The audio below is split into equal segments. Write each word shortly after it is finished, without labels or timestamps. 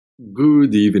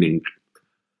Good evening.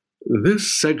 This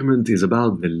segment is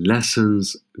about the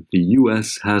lessons the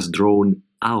US has drawn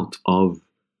out of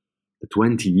the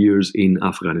 20 years in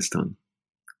Afghanistan.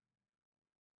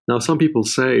 Now, some people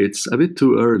say it's a bit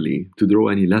too early to draw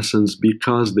any lessons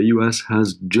because the US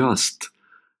has just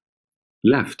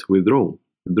withdrawn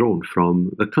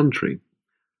from the country.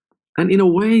 And in a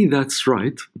way, that's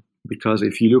right, because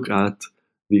if you look at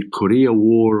the Korea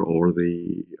War or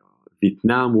the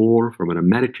Vietnam War from an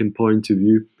American point of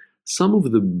view, some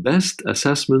of the best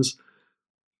assessments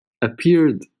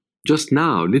appeared just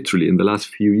now, literally in the last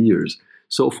few years.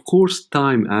 So, of course,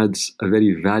 time adds a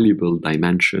very valuable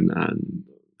dimension and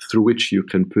through which you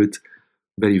can put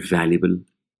very valuable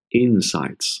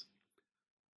insights.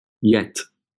 Yet,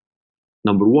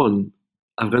 number one,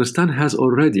 Afghanistan has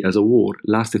already, as a war,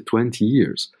 lasted 20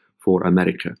 years for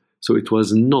America. So it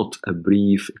was not a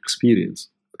brief experience.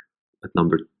 But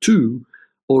number two,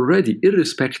 already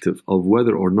irrespective of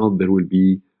whether or not there will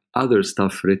be other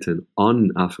stuff written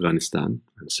on Afghanistan,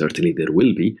 and certainly there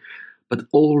will be, but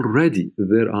already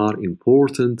there are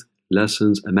important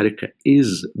lessons America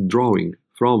is drawing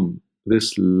from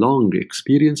this long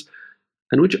experience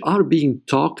and which are being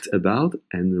talked about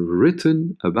and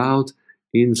written about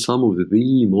in some of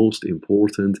the most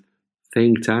important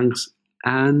think tanks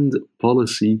and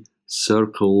policy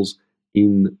circles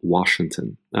in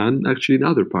Washington and actually in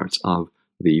other parts of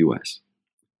the US.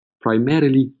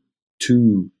 Primarily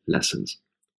two lessons.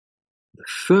 The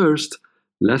first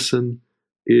lesson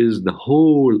is the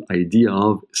whole idea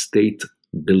of state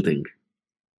building.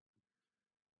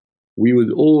 We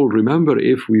would all remember,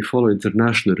 if we follow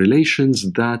international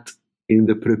relations, that in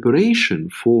the preparation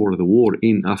for the war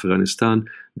in Afghanistan,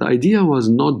 the idea was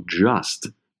not just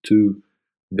to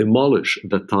demolish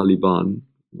the Taliban,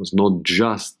 was not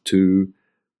just to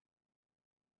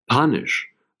punish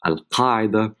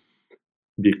Al-Qaeda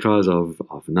because of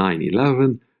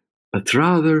 9/11, but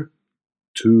rather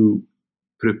to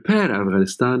prepare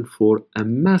Afghanistan for a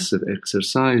massive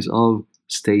exercise of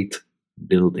state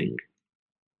building.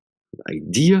 The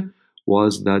idea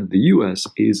was that the US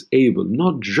is able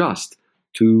not just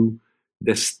to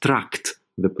destruct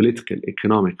the political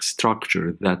economic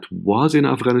structure that was in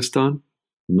Afghanistan,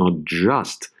 not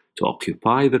just to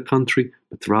occupy the country,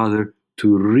 but rather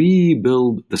to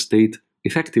rebuild the state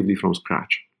effectively from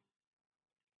scratch.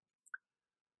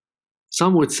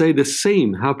 Some would say the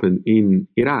same happened in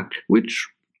Iraq, which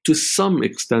to some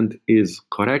extent is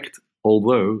correct,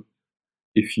 although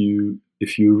if you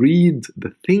read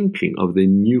the thinking of the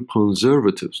new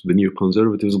conservatives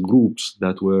groups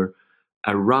that were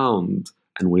around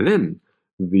and within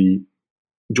the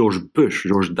George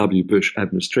W. Bush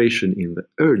administration in the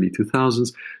early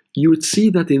 2000s, you would see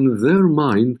that in their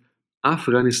mind,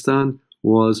 Afghanistan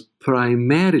was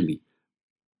primarily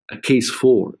a case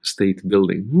for state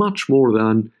building, much more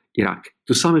than Iraq.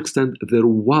 To some extent, there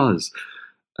was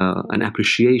an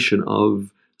appreciation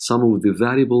of some of the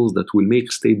variables that will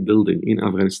make state building in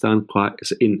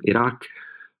Iraq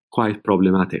quite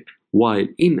problematic. While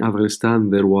in Afghanistan,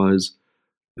 there was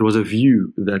a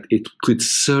view that it could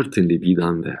certainly be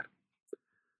done there.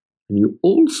 And you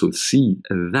also see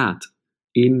that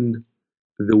in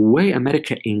the way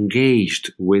America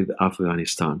engaged with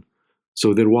Afghanistan.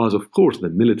 So there was, of course, the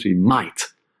military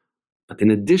might. But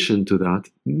in addition to that,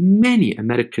 many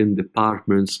American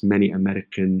departments, many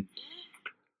American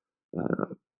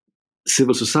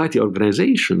civil society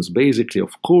organizations, basically,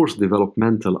 of course,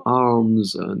 developmental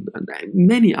arms and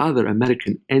many other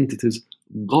American entities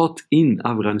got in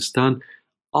Afghanistan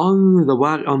on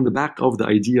the back of the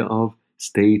idea of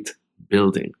state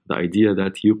building, the idea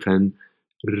that you can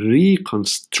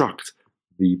reconstruct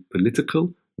the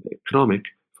political, the economic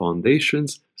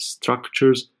foundations,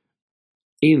 structures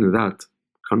in that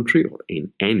country or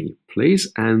in any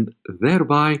place, and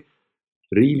thereby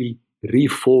really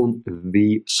reform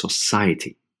the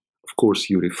society. Of course,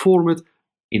 you reform it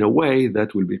in a way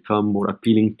that will become more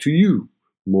appealing to you,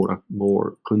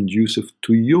 more conducive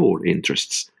to your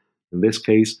interests. In this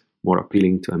case, more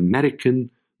appealing to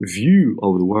American view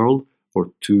of the world,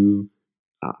 or to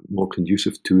more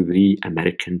conducive to the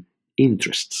American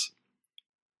interests.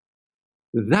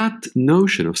 That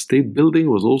notion of state building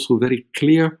was also very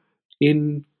clear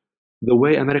in the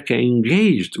way America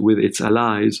engaged with its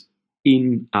allies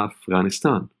in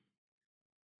Afghanistan.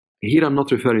 Here I'm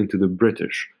not referring to the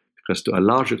British, because to a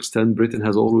large extent Britain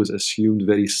has always assumed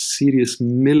very serious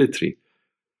military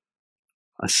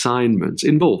assignments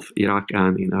in both Iraq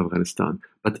and in Afghanistan.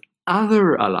 But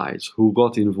other allies who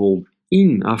got involved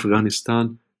in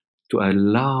Afghanistan, to a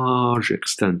large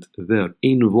extent, their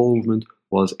involvement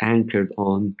was anchored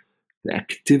on the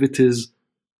activities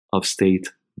of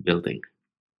state building.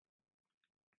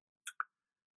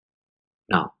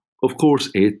 Now, of course,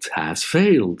 it has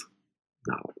failed.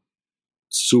 Now,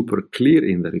 super clear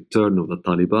in the return of the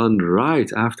Taliban right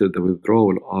after the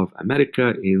withdrawal of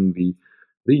America, in the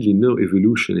really no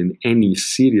evolution in any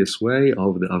serious way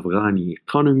of the Afghani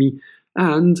economy,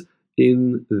 and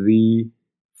in the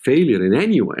failure in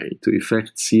any way to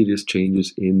effect serious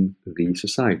changes in the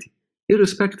society,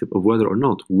 irrespective of whether or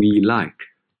not we like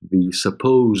the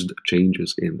supposed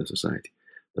changes in the society.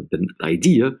 But the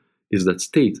idea is that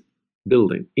state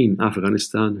building in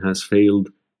Afghanistan has failed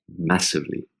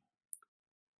massively.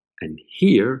 And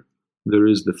here there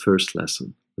is the first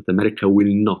lesson, that America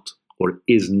will not, or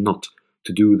is not,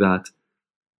 to do that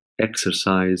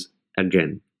exercise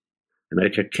again.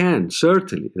 America can,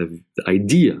 certainly, the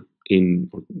idea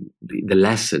in the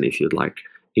lesson, if you'd like,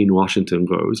 in Washington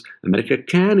goes, America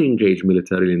can engage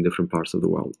militarily in different parts of the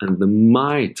world, and the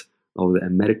might of the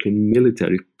American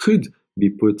military could be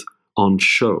put on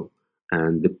show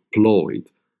and deployed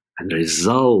and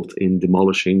result in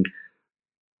demolishing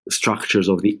structures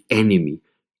of the enemy.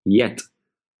 Yet,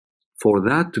 for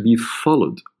that to be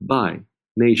followed by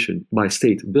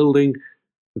state building,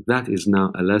 that is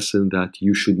now a lesson that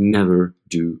you should never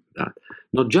do that.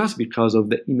 Not just because of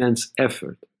the immense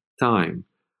effort, time,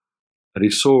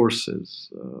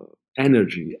 resources,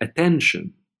 energy,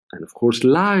 attention, and of course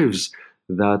lives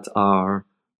that are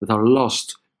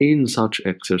lost in such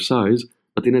exercise,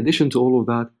 but in addition to all of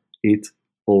that, it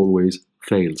always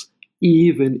fails,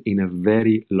 even in a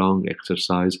very long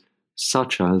exercise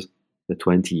such as the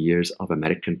 20 years of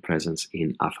American presence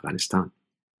in Afghanistan.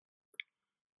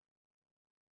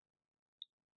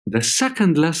 The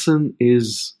second lesson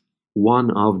is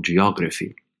one of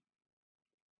geography.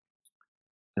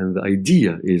 And the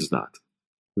idea is that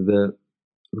the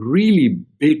really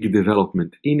big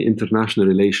development in international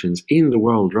relations in the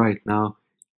world right now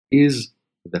is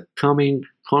the coming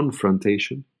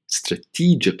confrontation,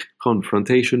 strategic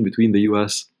confrontation between the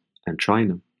US and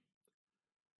China.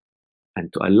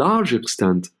 And to a large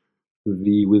extent,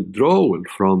 the withdrawal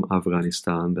from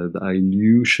Afghanistan, the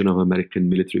dilution of American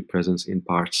military presence in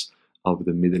parts of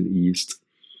the Middle East,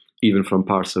 even from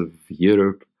parts of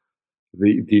Europe,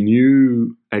 the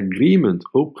new agreement,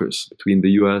 AUKUS, between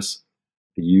the US,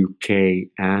 the UK,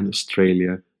 and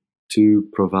Australia to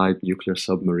provide nuclear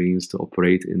submarines to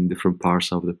operate in different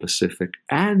parts of the Pacific,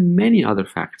 and many other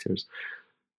factors,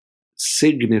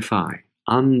 signify,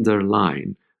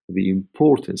 underline the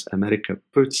importance America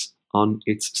puts on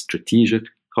its strategic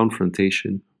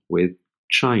confrontation with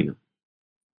China.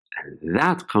 And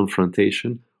that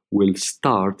confrontation will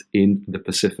start in the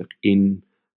Pacific, in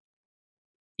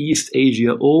East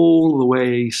Asia, all the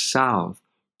way south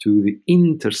to the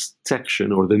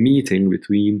intersection or the meeting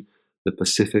between the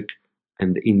Pacific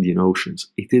and the Indian Oceans.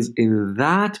 It is in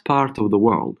that part of the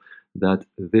world that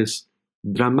this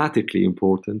dramatically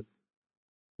important,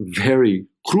 very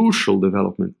crucial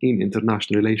development in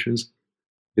international relations,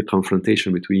 the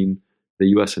confrontation between the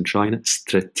US and China,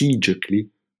 strategically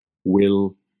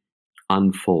will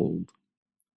unfold.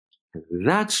 And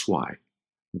that's why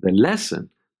the lesson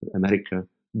that America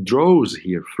draws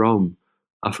here from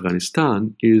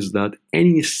Afghanistan is that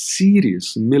any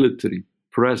serious military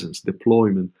presence,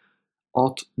 deployment,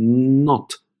 ought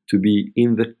not to be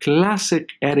in the classic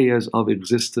areas of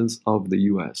existence of the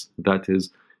US, that is,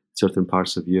 certain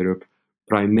parts of Europe,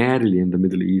 primarily in the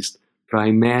Middle East,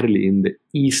 primarily in the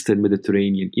Eastern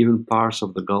Mediterranean, even parts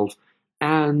of the Gulf,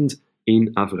 and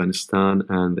in Afghanistan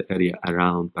and the area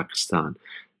around Pakistan.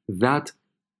 That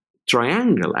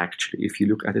triangle, actually, if you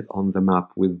look at it on the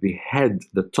map, with the head,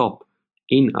 the top,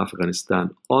 in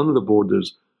Afghanistan, on the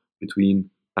borders between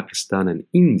Pakistan and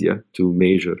India, two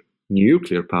major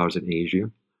nuclear powers in Asia,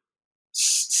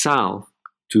 south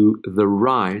to the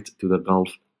right to the Gulf,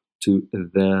 to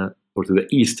the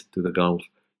east to the Gulf,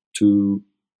 to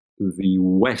the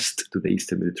west to the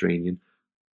Eastern Mediterranean.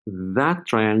 That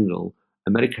triangle,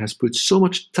 America has put so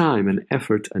much time and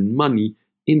effort and money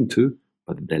into,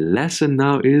 but the lesson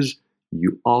now is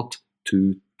you ought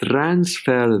to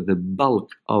transfer the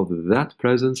bulk of that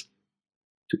presence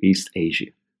to East Asia,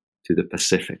 to the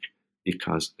Pacific,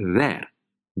 because there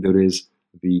is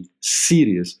the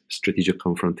serious strategic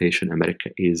confrontation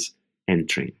America is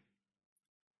entering.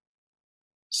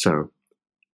 So,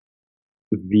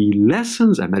 the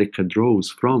lessons America draws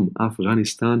from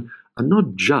Afghanistan are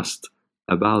not just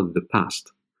about the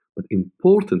past, but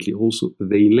importantly also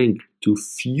they link to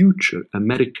future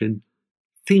American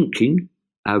thinking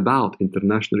about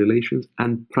international relations,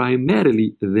 and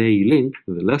primarily they link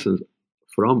the lessons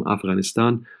from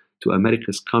Afghanistan to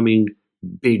America's coming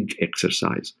big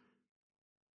exercise,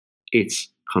 its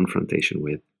confrontation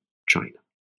with China.